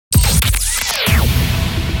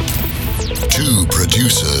Two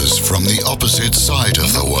producers from the opposite side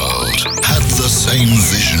of the world had the same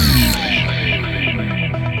vision.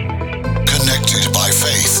 Connected by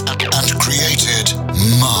faith and created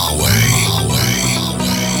Marway.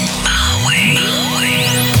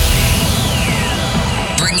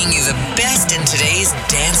 Bringing you the best in today's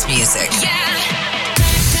dance music.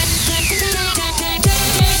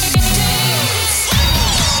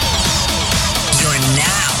 You're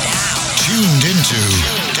now tuned into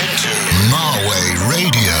Marway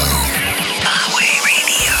Radio. Marway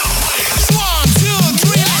Radio. 1, 2,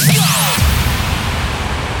 3, let's go!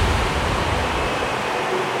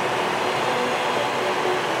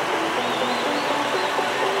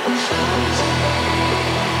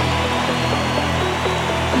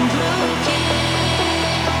 I'm broken.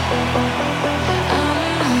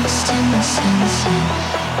 I'm lost in my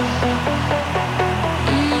senses.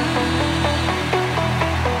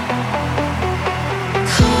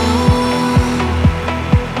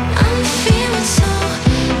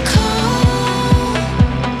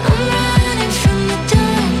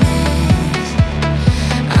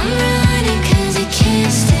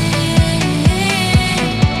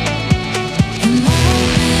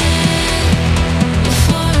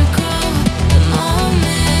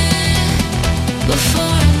 Before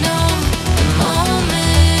I know the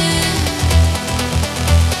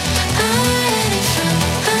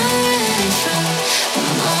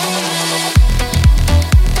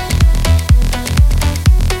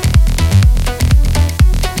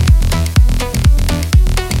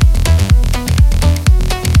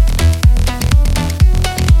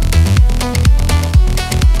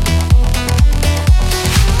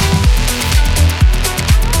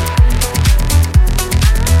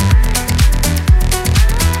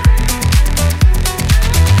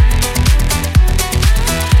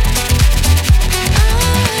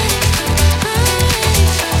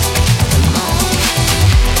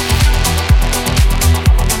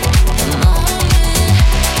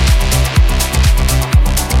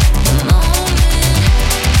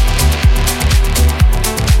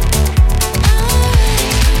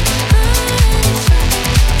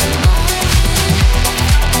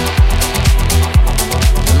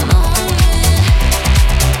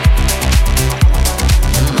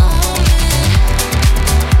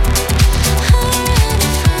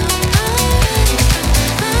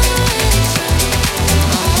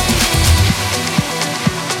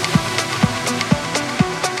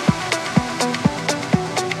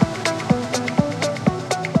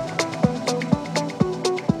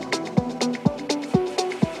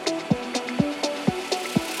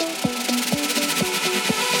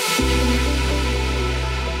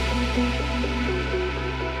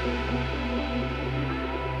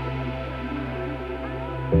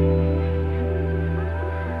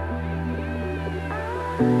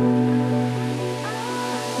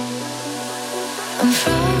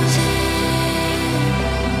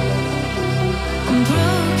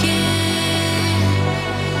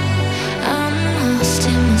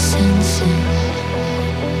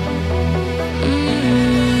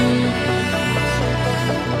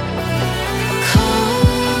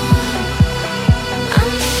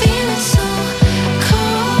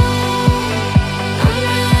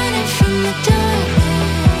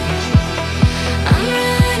I'm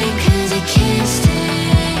running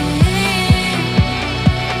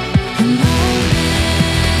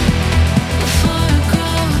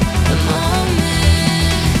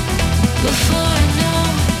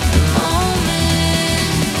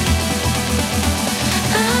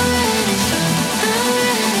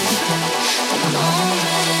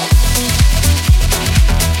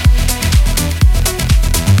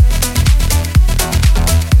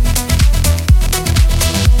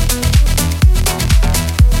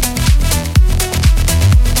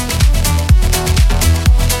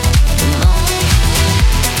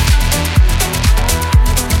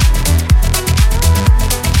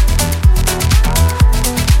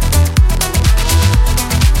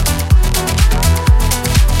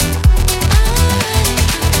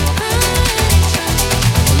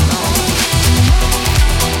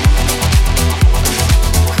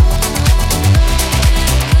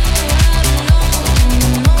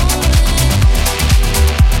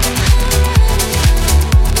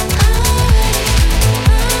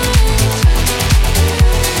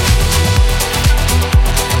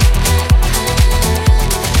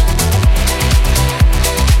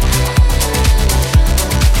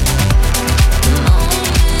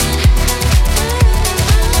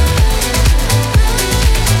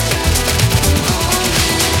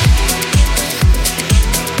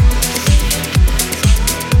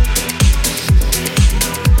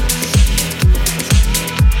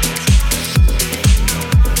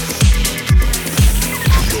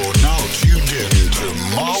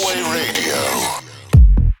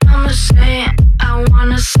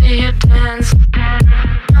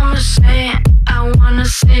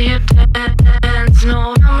see you dance.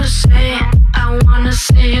 No, I'ma say I wanna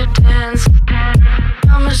see you dance.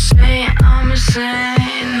 I'ma say I'm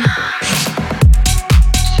insane.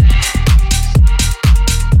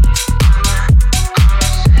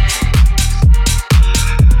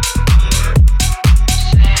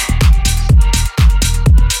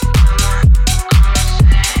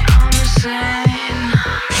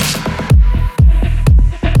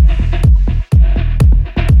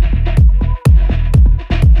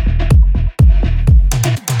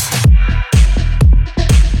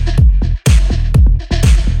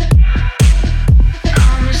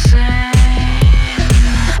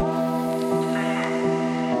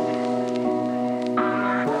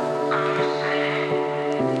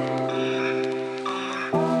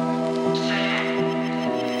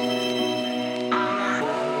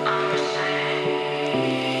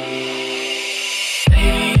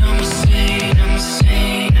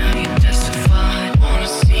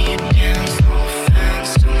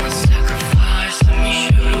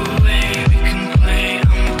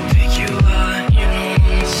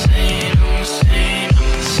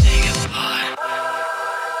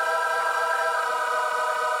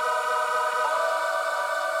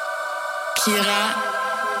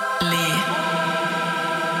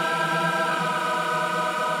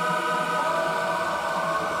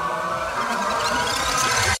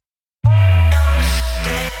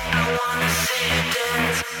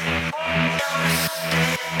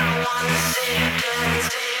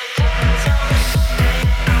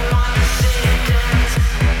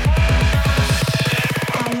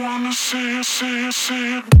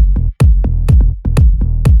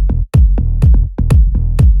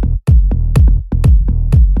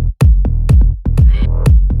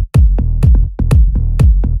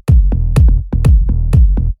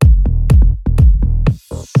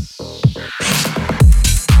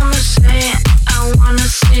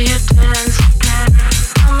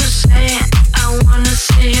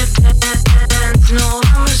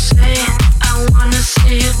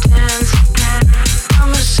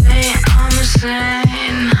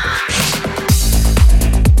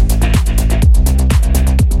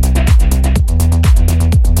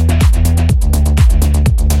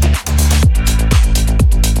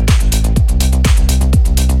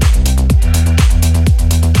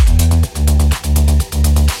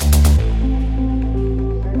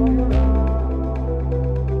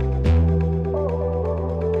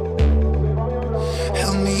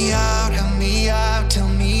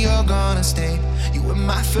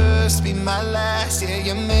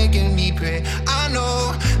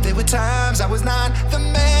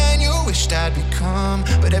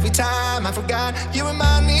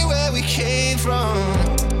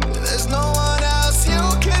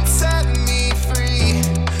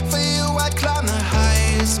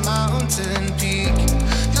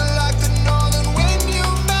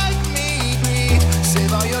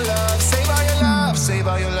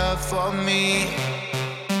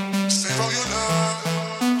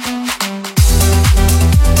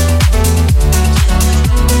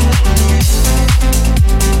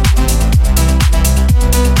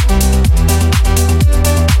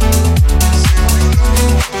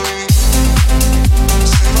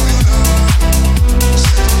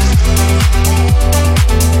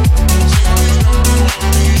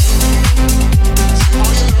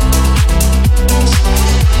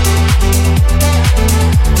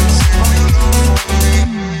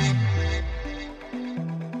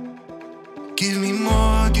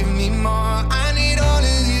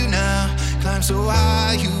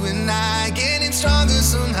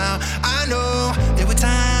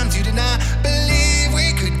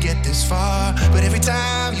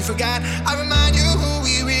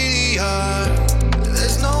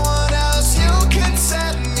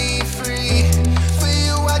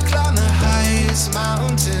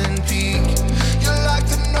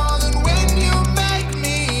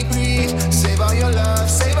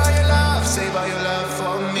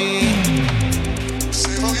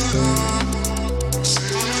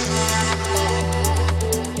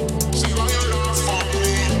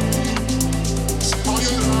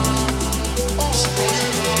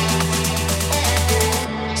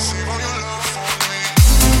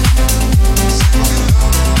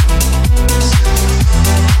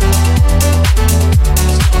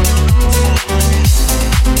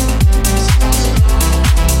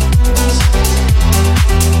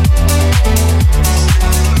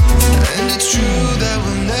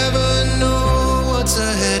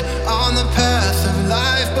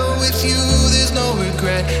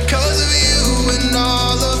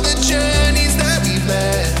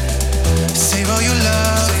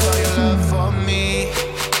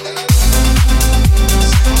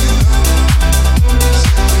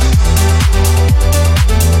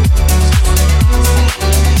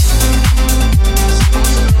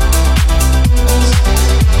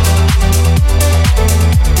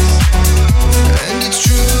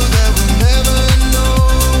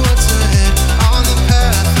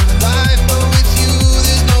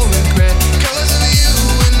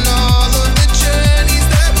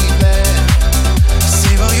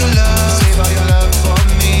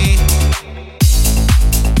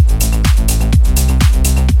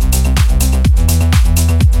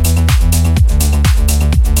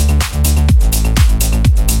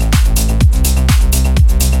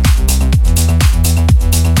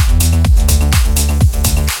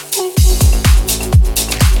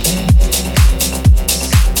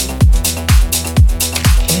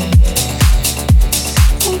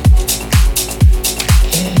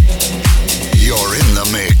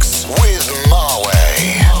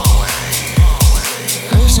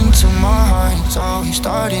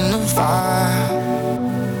 fire.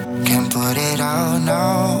 Can't put it out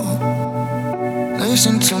now.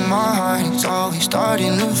 Listen to my heart, it's always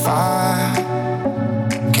starting to fire.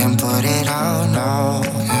 Can't put it out now,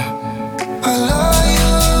 yeah. I love you.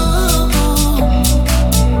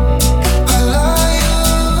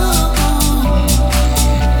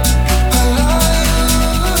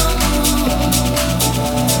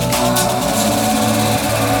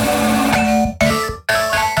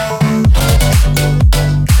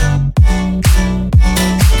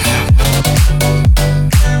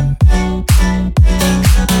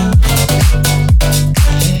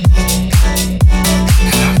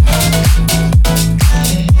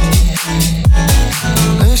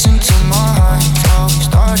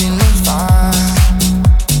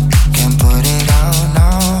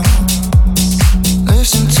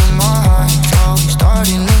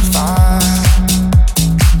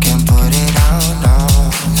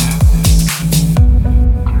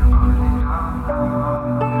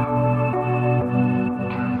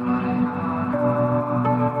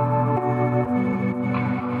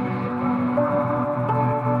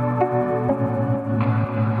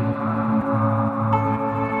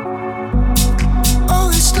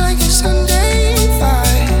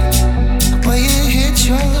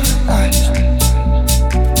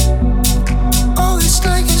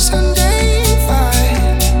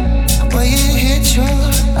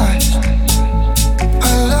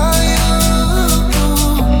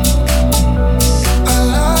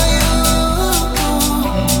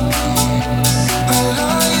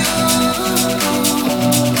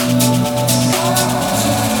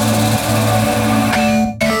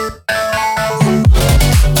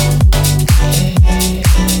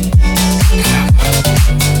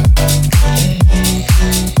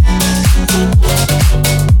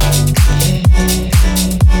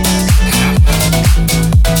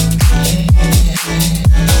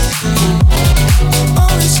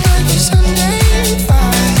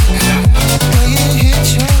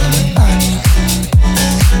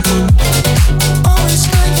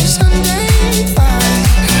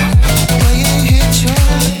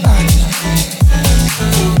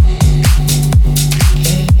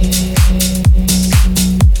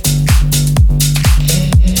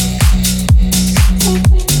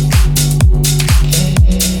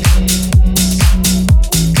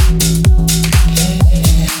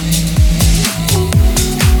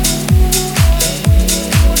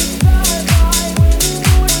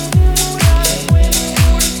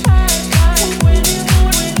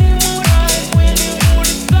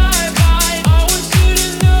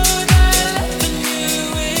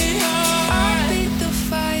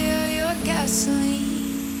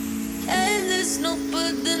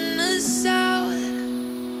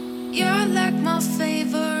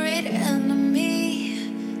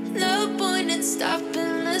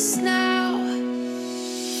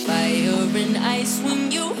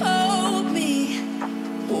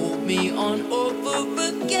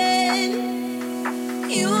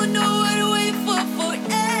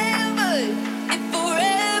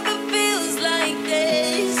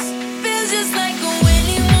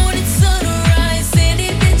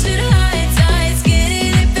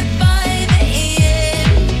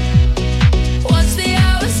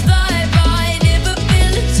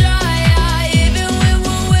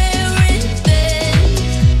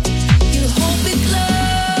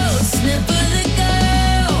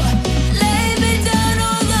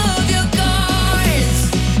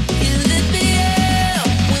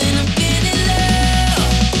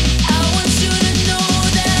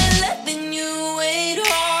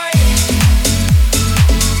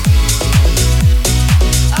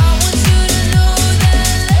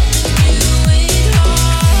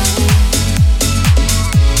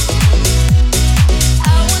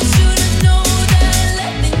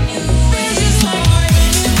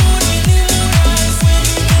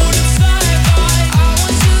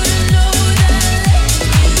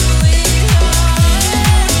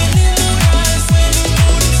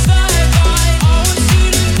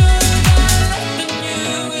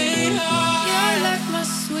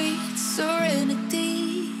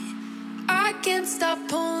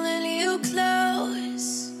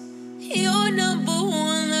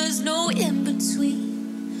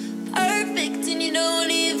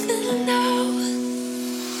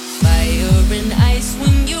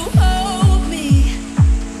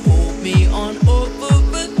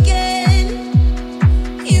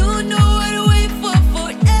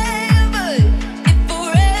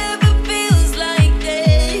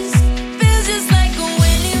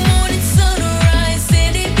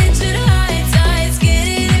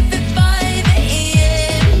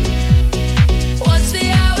 Watch the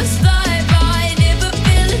hours fly by, never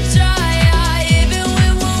feel a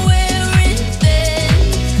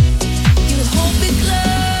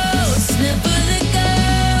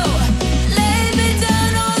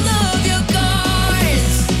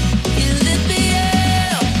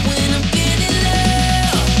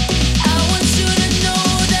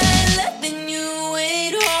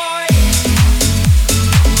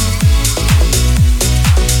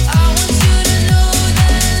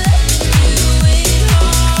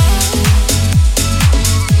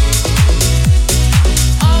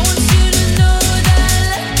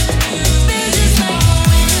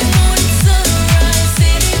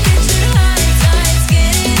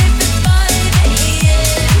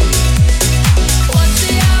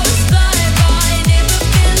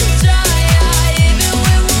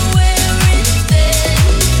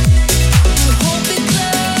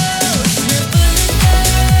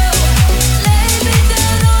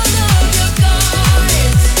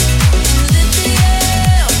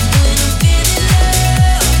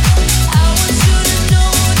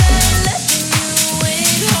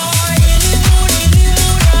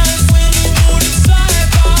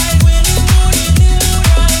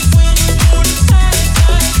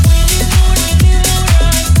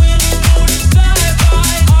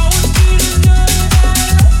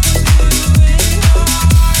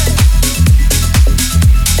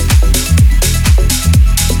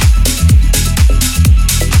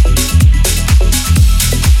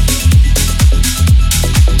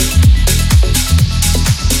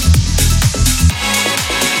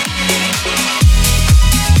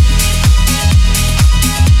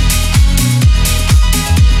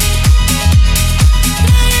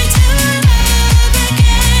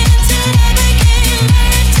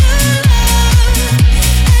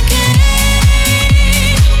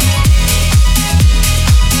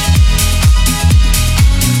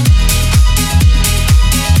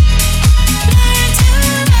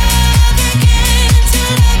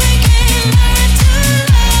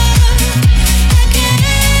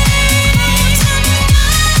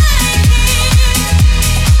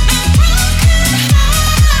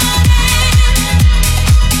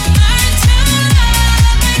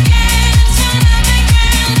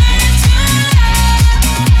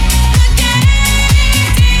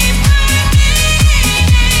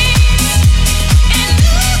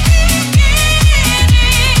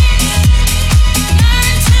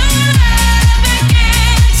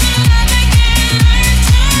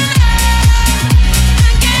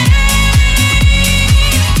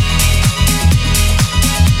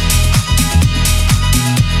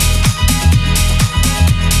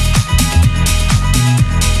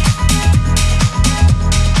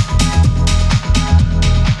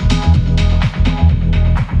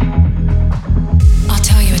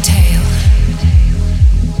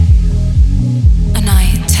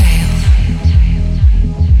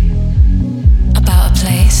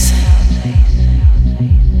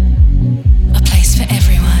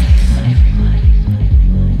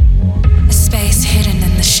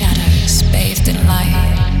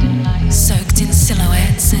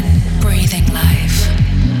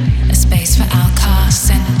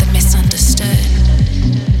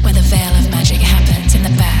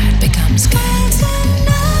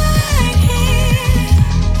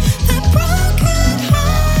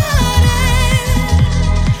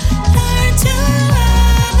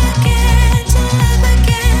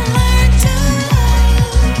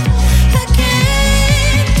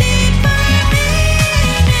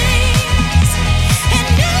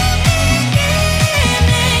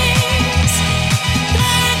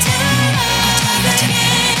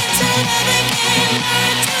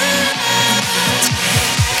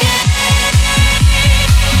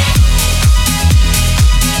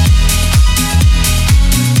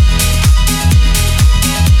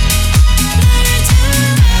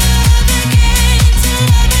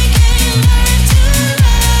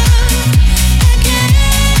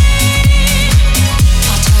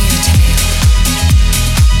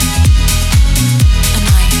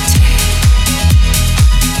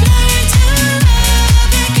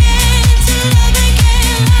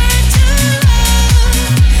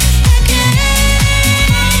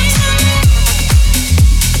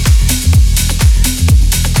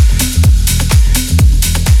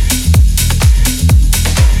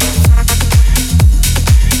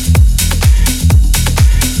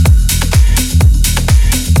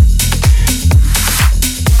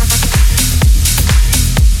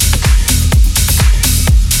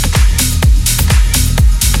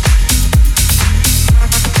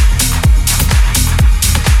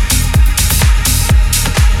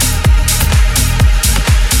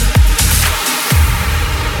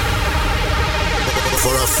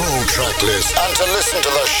for a full track list and to listen to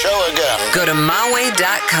the show again, go to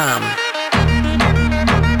myway.com.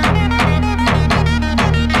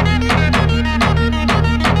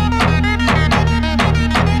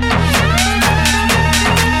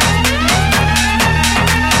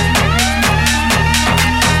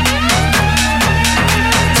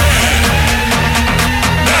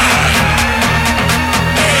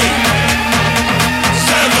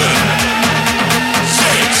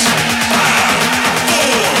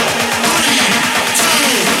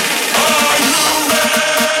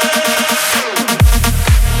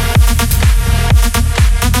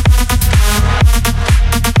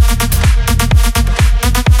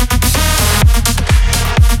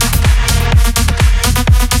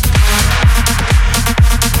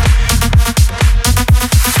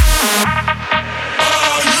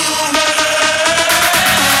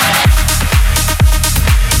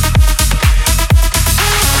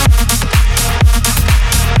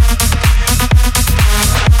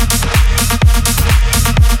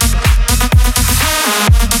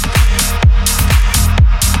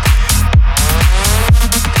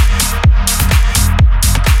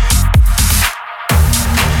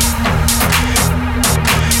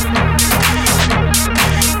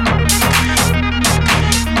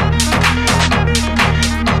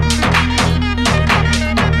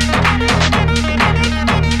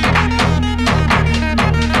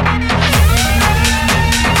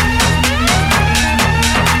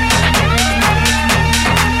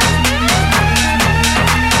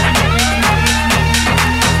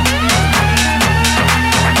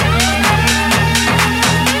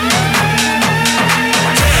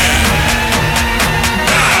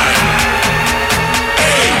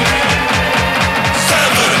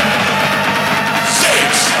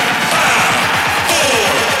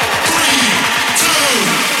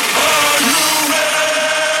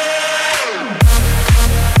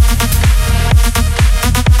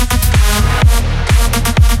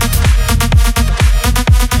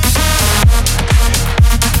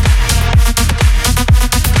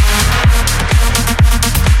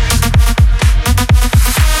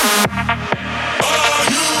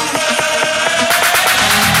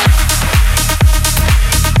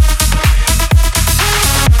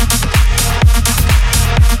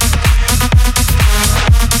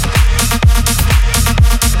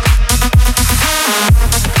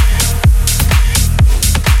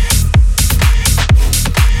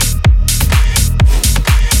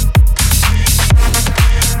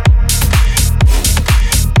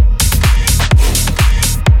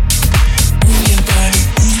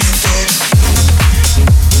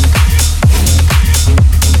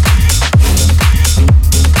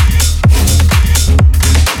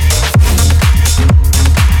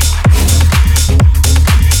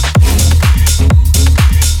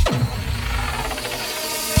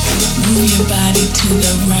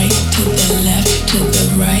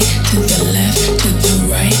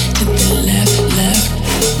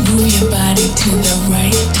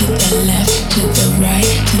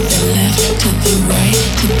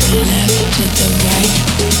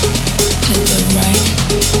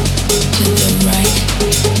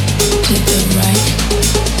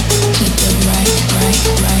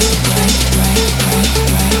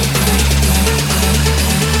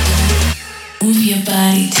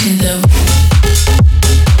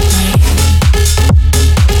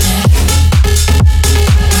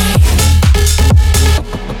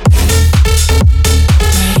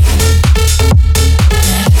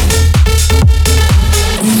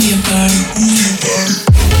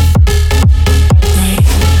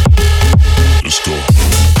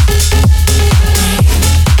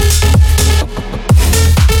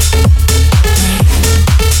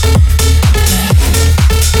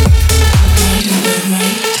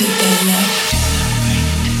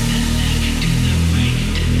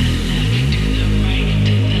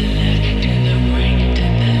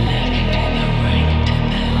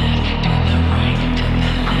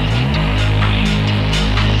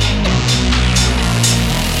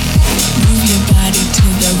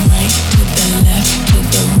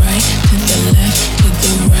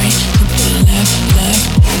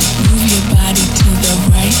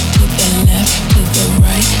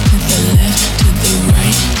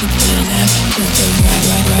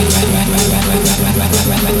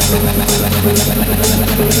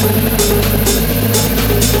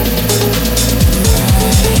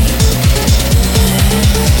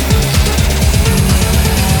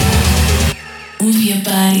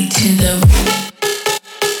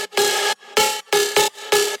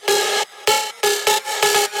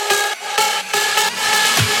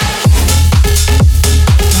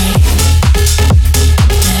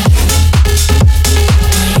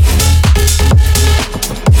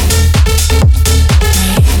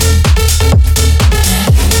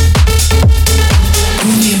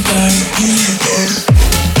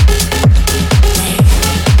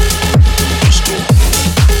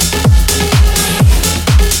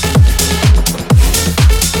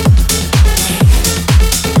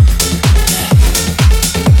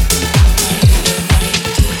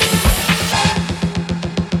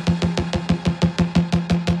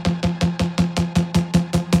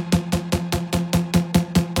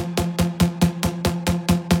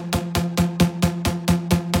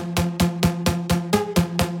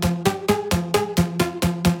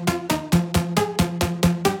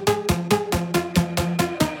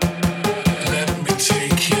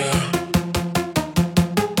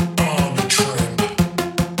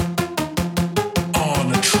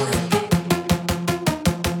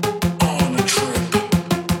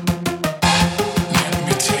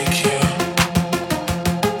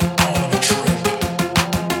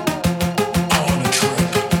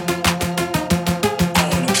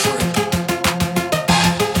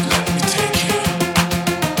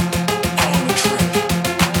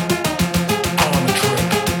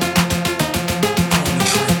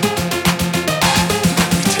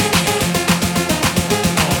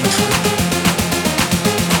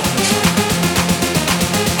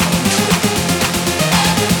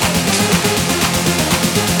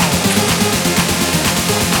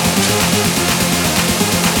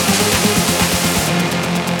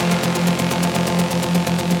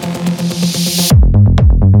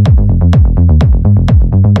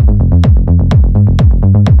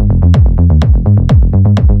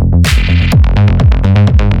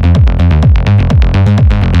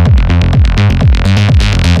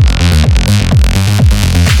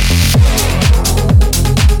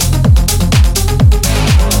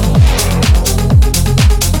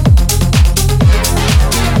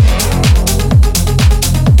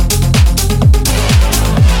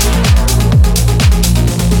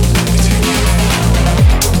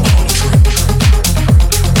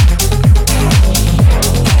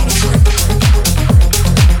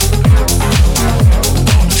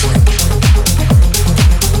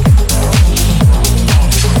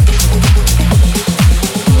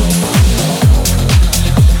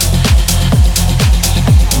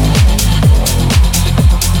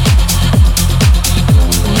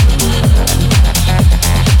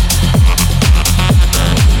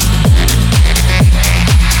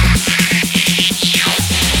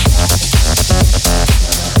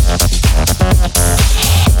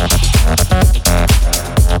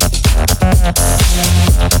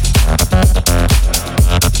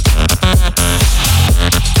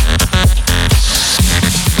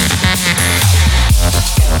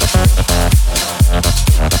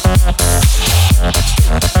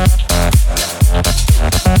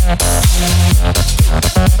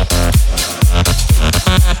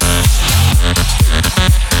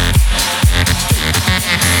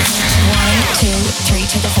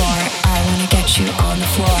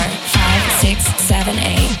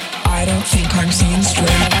 8. I don't think I'm seeing straight.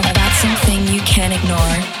 That's something you can't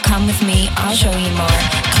ignore. Come with me, I'll show you more.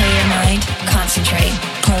 Clear your mind, concentrate.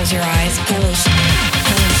 Close your eyes, hallucinate,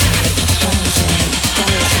 hallucinate, hallucinate,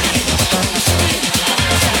 hallucinate,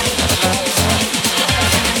 hallucinate.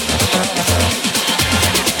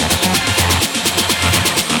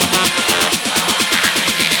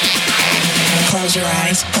 Close your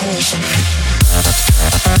eyes, hallucinate.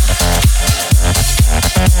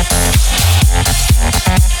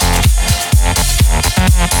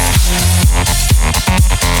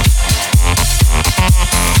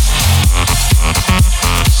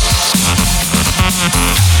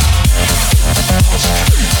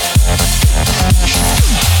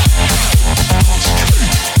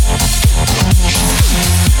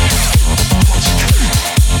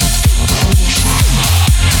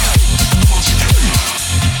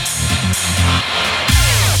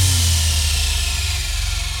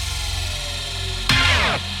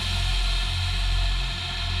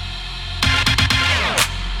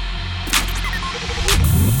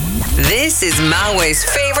 This is Malway's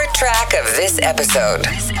favorite track of this episode.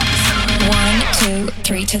 1, 2,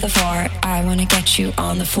 3 to the 4. I wanna get you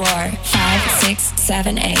on the floor. 5, 6,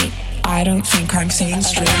 7, 8. I don't think I'm seeing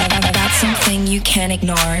straight. That's something you can't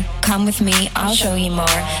ignore. Come with me, I'll show you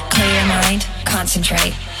more. Clear your mind,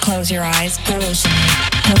 concentrate. Close your eyes,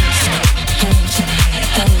 hallucinate, hallucinate, hallucinate,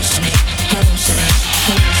 hallucinate, hallucinate,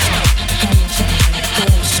 hallucinate,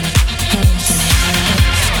 hallucinate,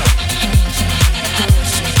 hallucinate,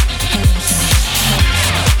 hallucinate.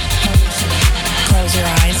 Close your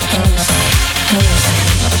eyes, hallucinate,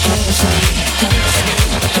 hallucinate, hallucinate,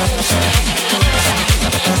 hallucinate,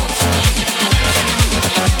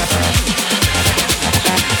 hallucinate.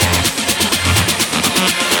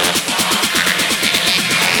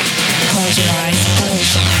 Close your eyes,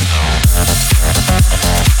 hallucinate.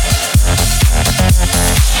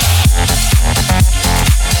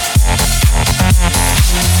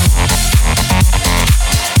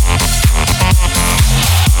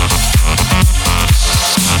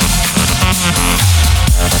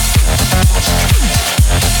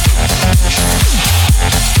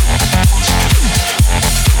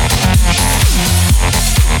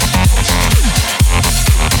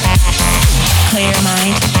 Clear your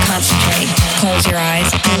mind, concentrate, close your eyes,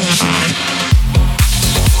 hallucinate.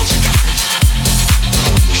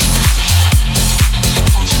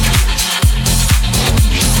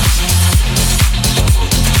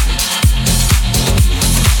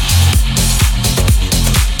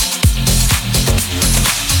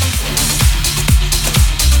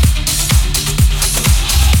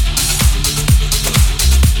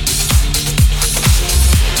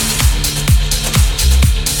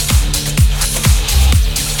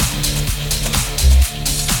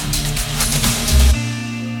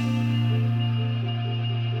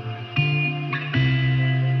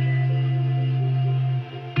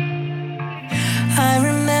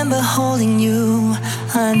 Holding you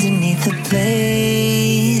underneath the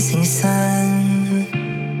blazing sun.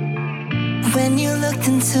 When you looked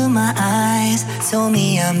into my eyes, told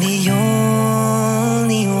me I'm the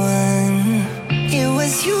only one. It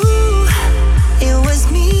was you, it was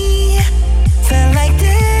me, felt like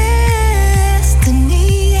destiny.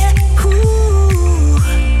 Ooh,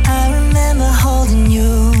 I remember holding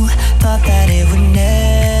you, thought that it would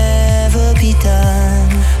never be done.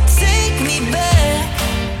 Take me back.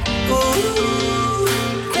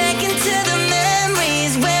 Back into the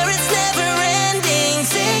memories where it's never ending.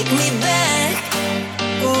 Take me back.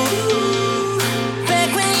 Ooh,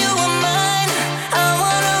 back when you were mine. I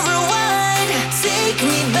wanna rewind. Take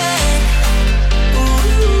me back.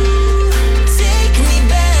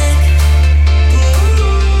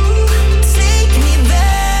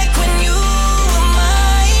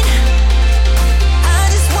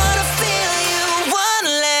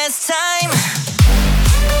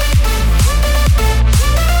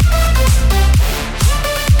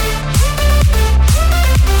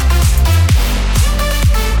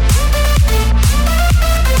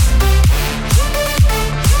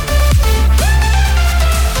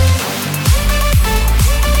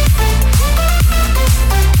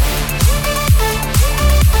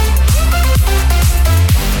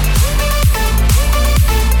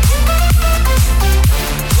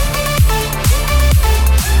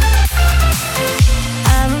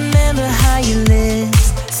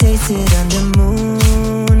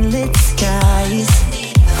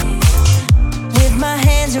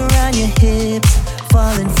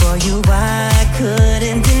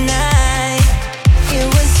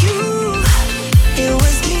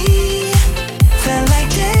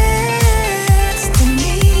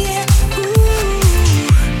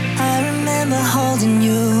 when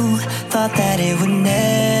you thought that it would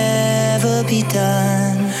never be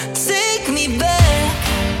done. Take me back,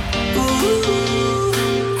 ooh,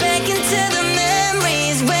 back into the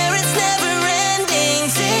memories where it's never ending.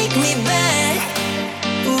 Take me back,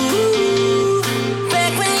 ooh,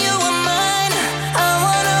 back when you were mine. I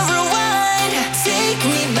wanna rewind. Take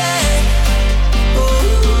me back,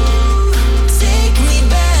 ooh, take me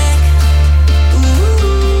back,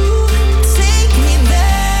 ooh, take me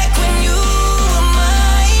back when you were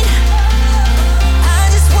mine. I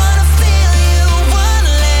just wanna feel you one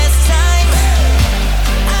last time.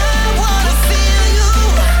 I wanna feel you,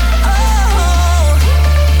 oh,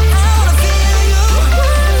 I wanna feel you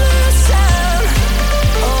one last time.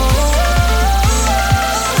 Oh,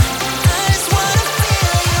 I just wanna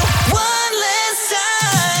feel you one last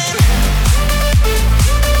time.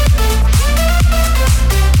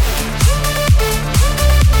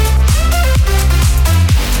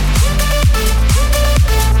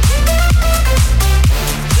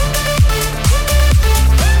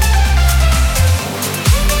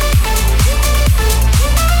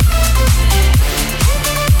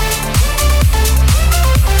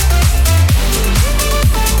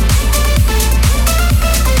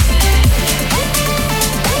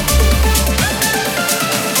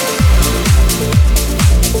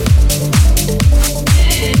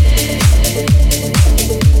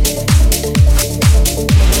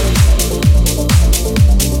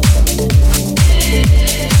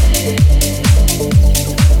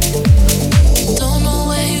 Don't know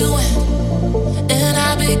where you went, and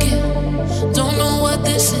I begin. Don't know what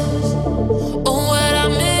this is, or what I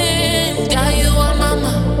mean. Got you on my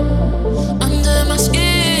mind, under my skin.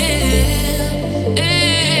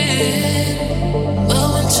 But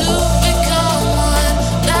when two become one,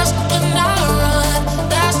 that's when I run.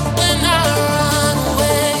 That's when I run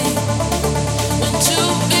away. When two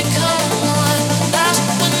become one, that's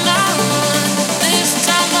when I run. This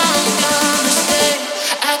time I'm gonna stay.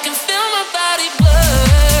 I can feel my body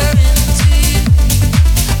blur into you.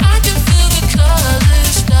 I can feel the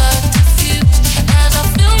colors start to fuse as I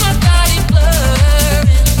feel my body blur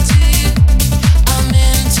into you. I'm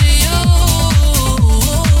into you.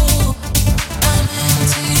 I'm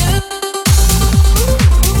into you.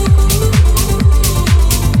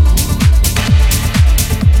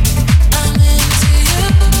 I'm into you.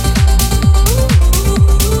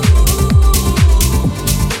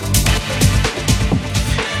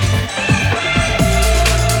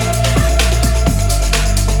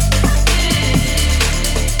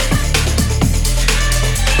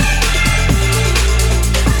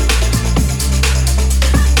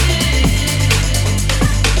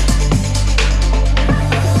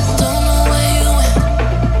 Don't know where you went,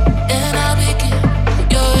 and I begin.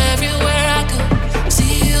 You're everywhere I go.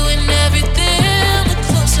 See you in everything. The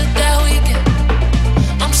closer that we get,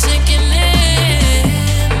 I'm sinking in.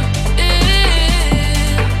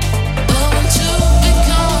 But when two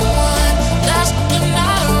become one, that's when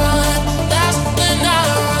I run. That's when I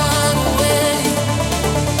run away.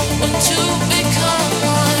 When two become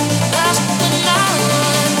one, that's when I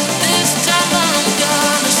run. This time I'm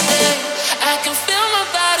gonna stay. I can feel my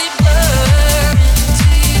body blur into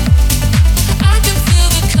you. I can feel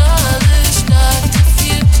the colors start to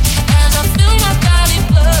fuse as I feel my body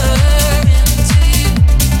blur into you.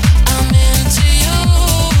 I'm into you.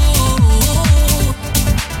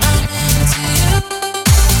 I'm into you.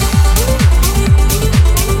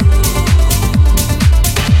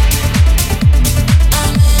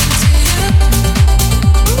 I'm into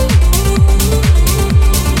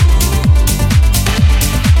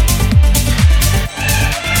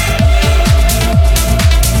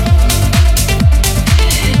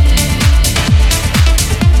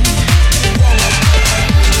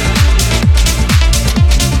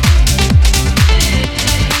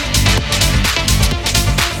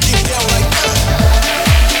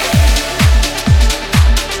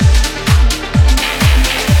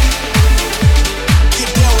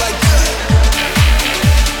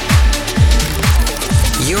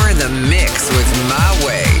You're in the mix with My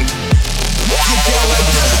Way.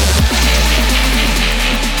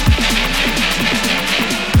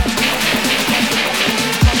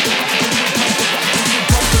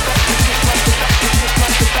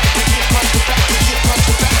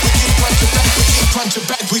 Front to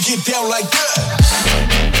back, we get down like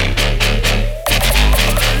that.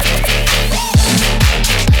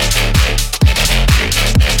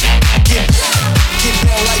 Get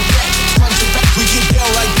down like that. Front to back, we get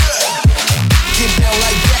down like that. Get down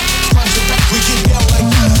like that. Front to back, we get down like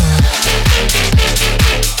that.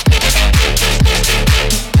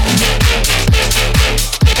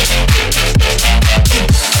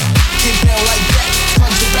 Get down like that.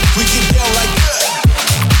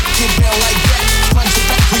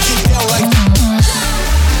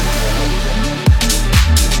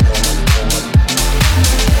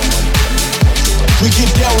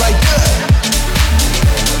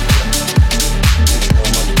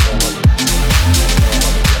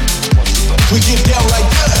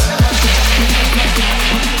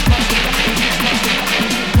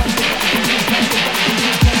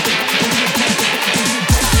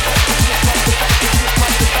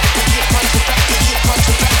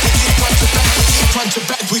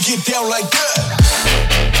 get down like that.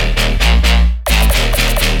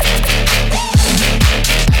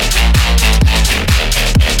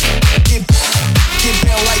 Get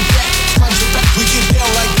down like that. Front to back, we get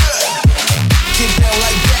down like that. Get down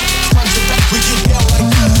like that. Front to back, we get down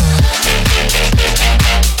like that.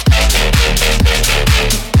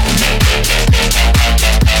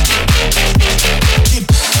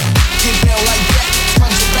 Get down like that.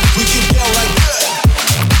 Front to back, we get down like that.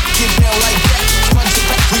 Get down like that. Front to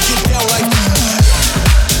back, we get down like that.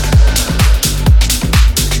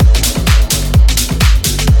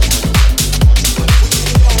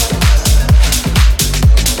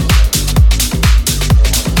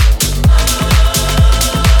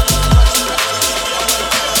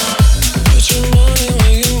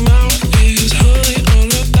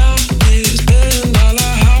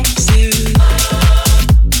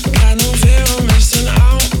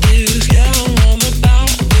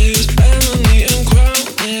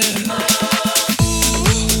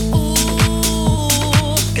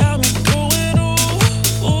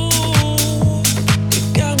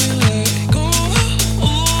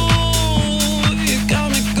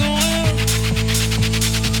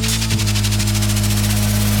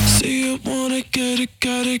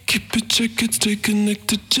 Stay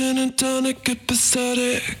connected, gin and tonic,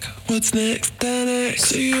 episodic. What's next, next?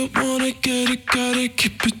 So you wanna get it, got it.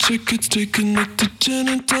 Keep it chicken, stay connected, gin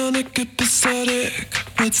and tonic, episodic.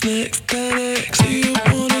 What's next, next? So you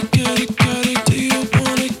wanna get it, got it. Do you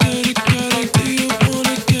wanna get it, got it? Do you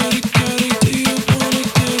wanna get it, got it? Do you wanna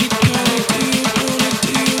get it, got it? Do you wanna get it, got it? Do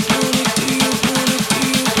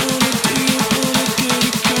you wanna get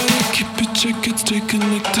it, got it? Keep it chicken, stay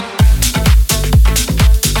connected.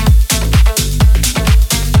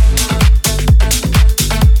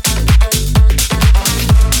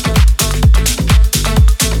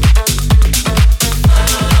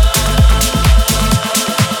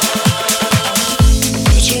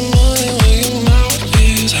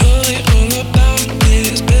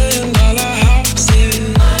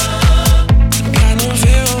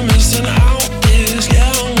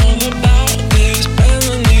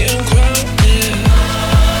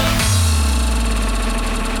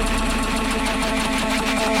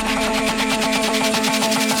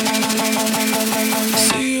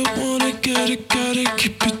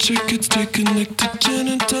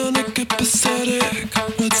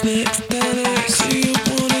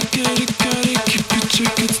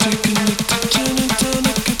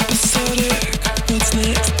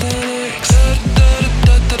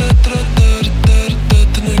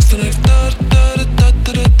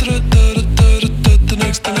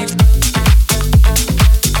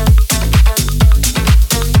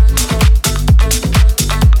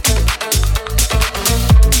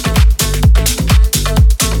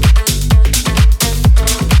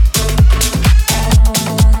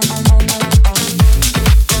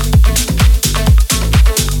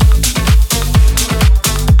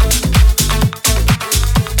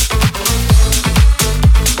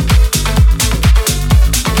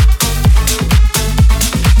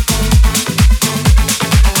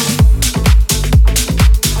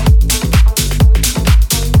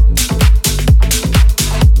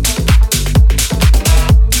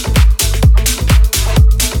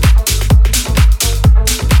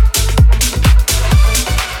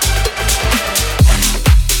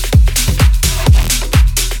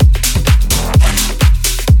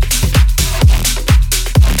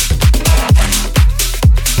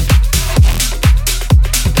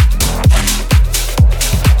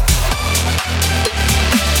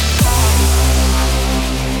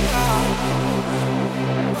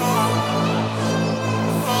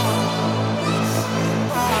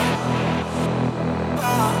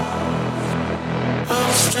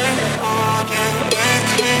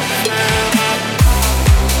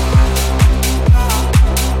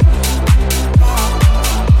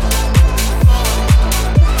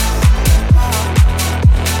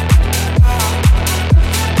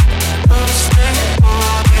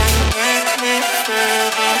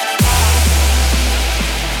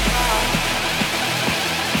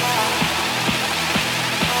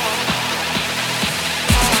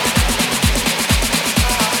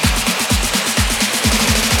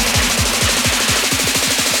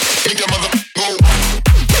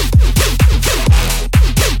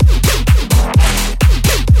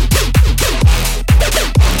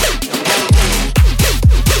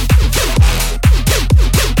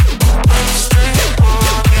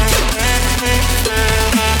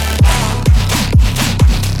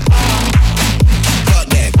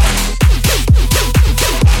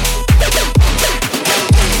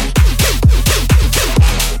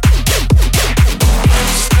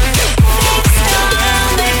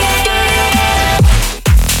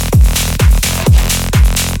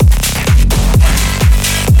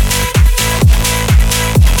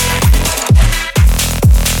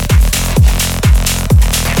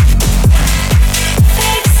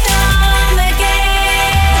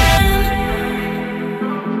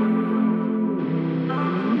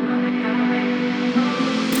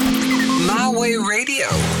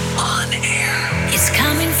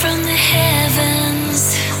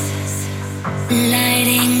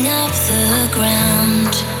 lighting up the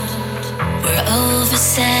ground. We're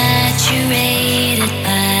oversaturated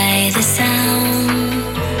by the sound.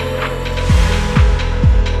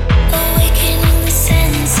 Awakening the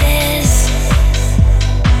senses,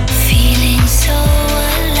 feeling so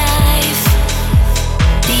alive.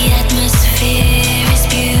 The atmosphere is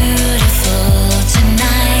beautiful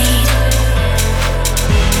tonight.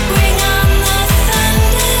 Bring on the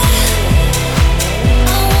thunder. I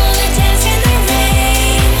wanna dance in the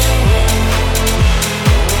rain.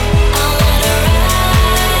 I wanna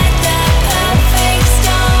ride the perfect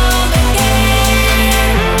storm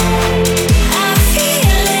again. I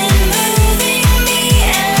feel it moving me,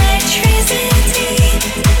 electricity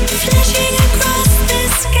flashing across the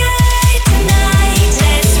sky tonight.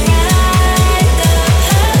 Let's ride the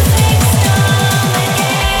perfect storm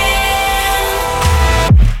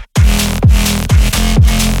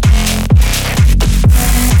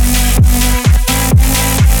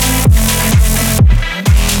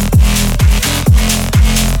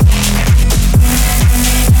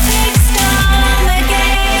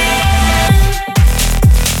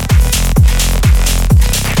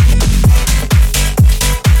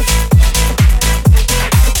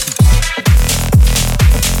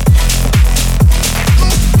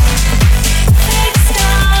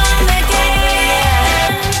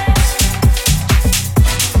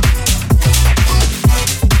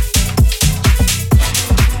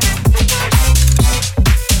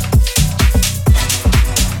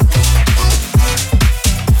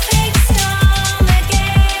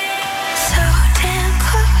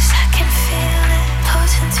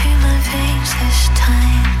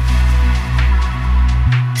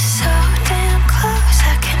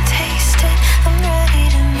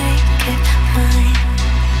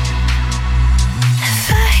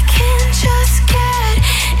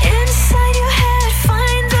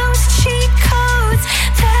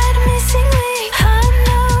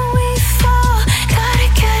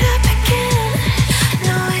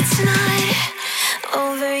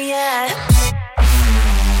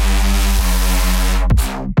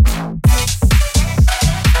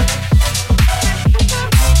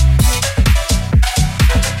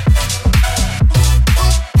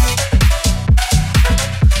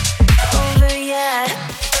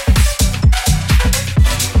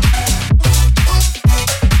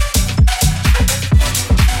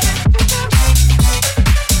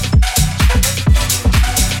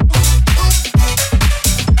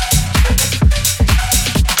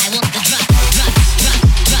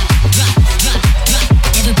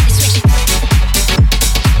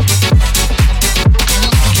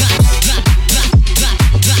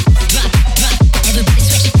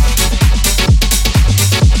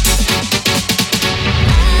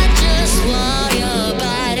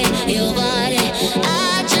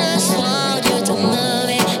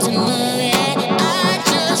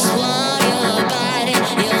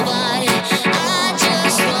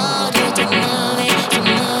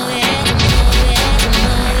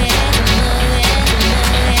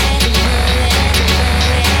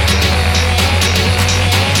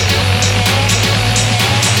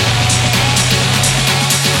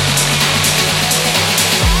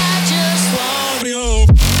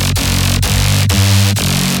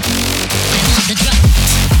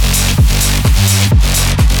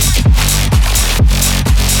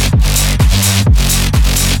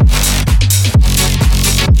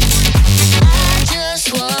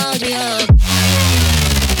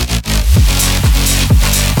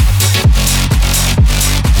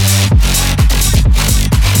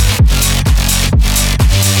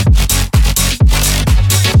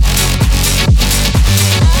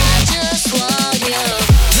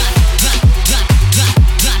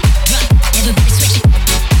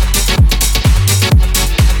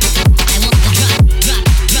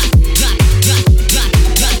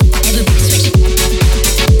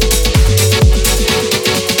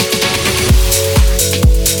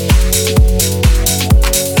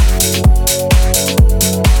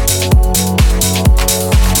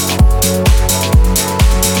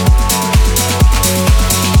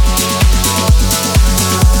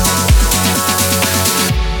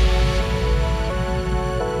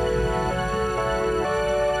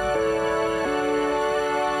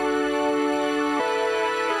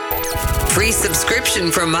Free subscription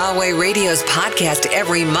for Malway Radio's podcast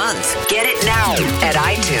every month. Get it now at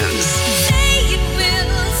iTunes. Say it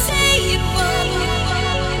will, say it won't.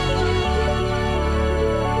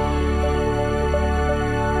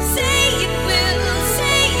 Say it will,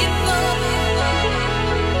 say it won't.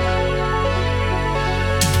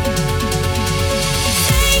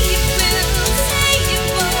 Say it will, say it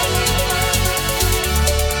won't.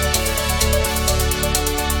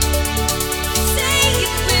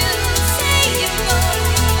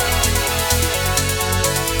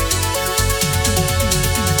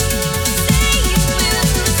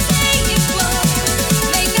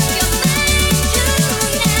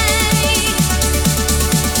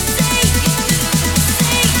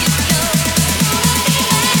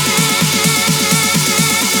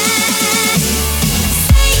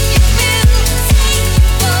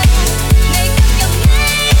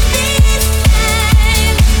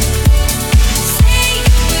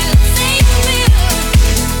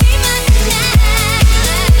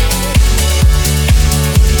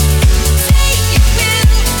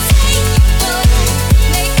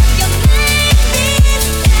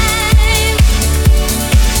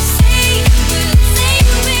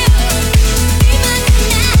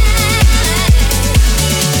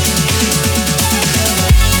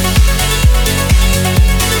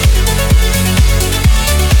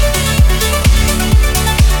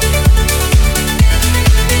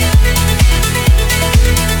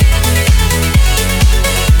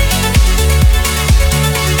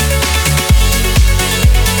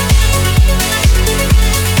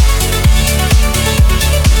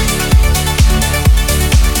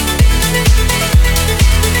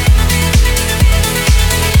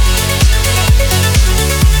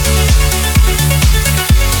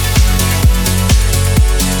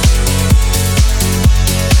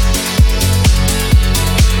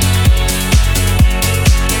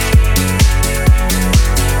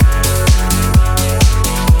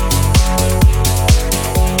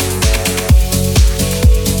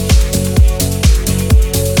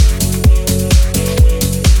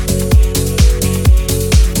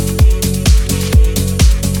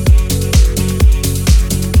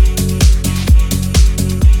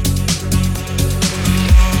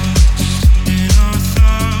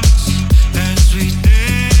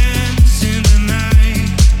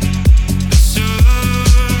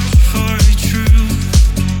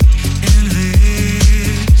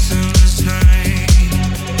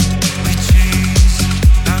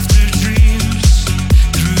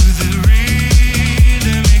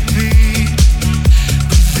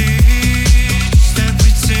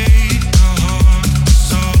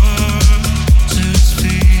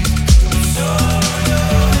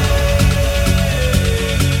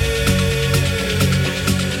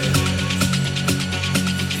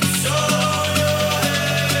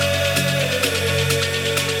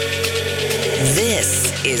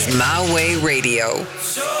 My Way Radio.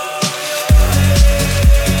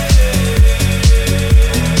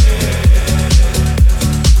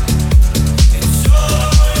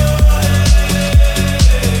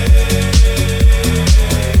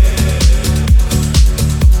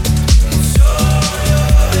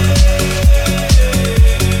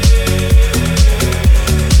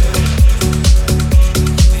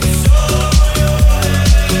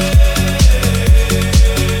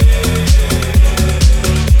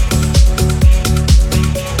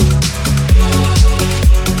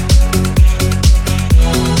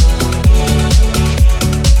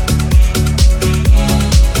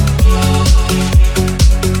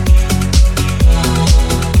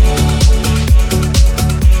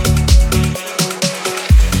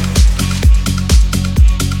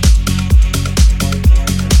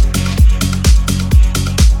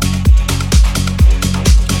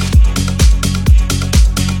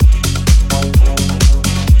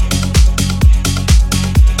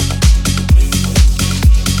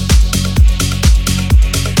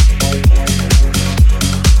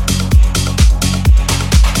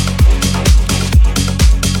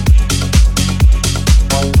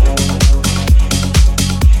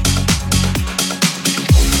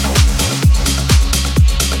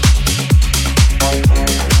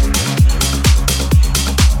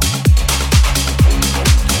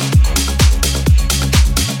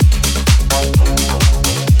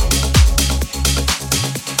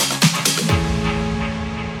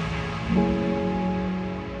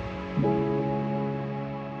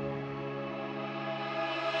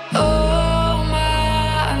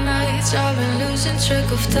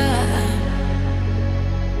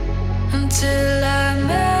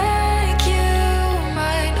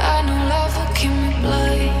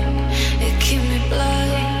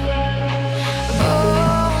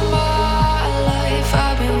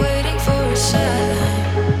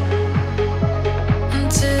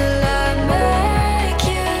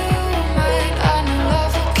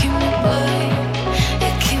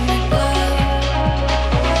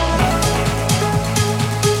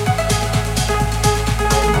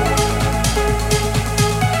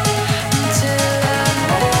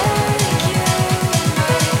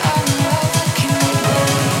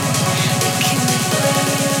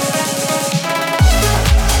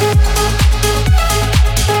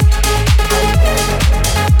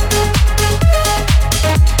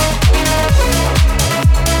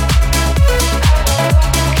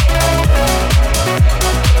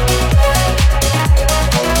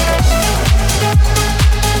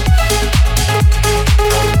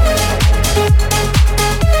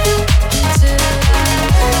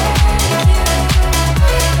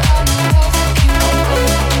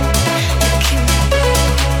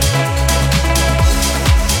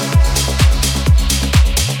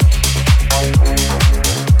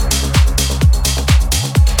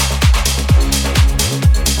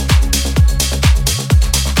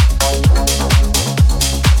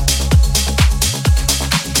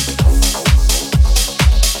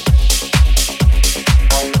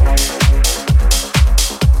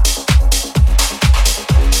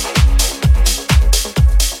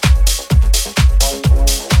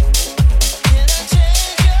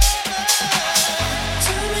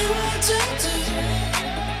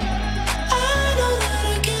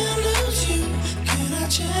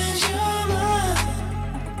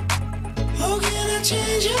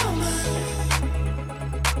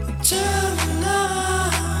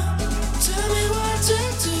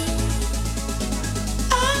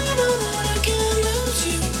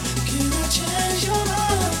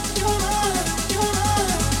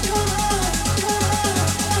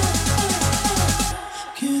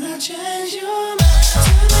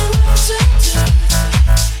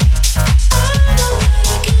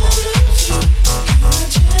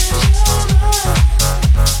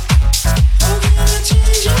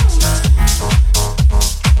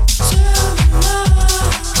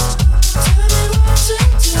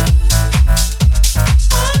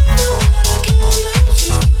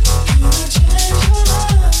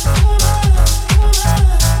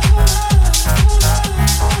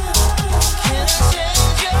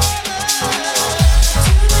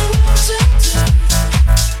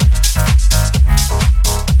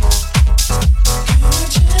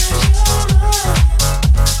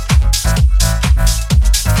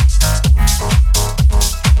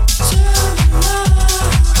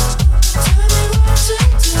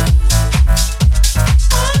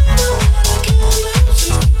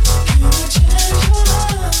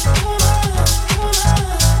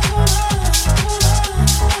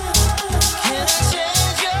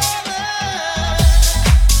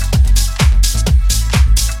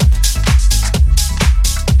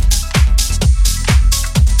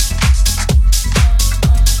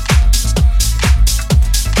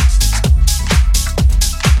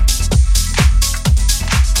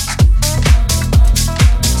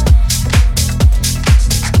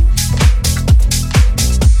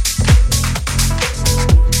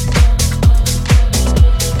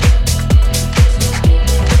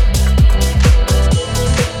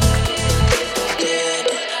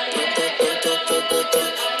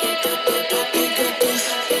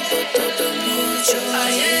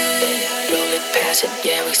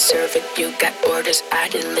 serve it. You got orders, I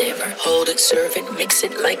deliver. Hold it, serve it, mix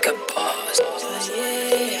it like a boss.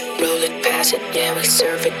 Roll it, pass it, yeah, we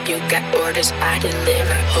serve it. You got orders, I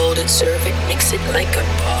deliver. Hold it, serve it, mix it like a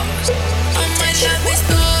boss. Oh, my love is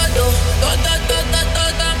todo, todo, todo, todo,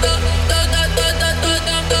 todo, todo,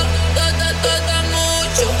 todo, todo, todo,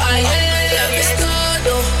 mucho. Ay, my love is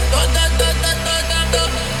todo, todo, todo, todo, todo, todo,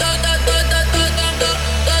 todo,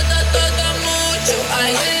 todo, todo, mucho.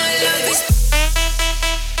 Ay, my love is.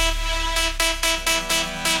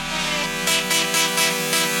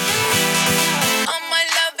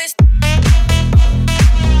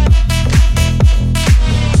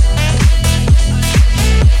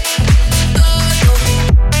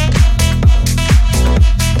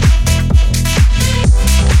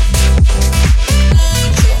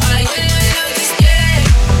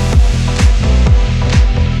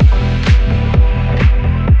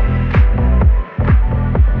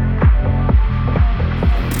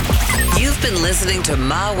 Listening to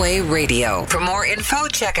My Way Radio. For more info,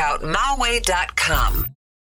 check out myway.com.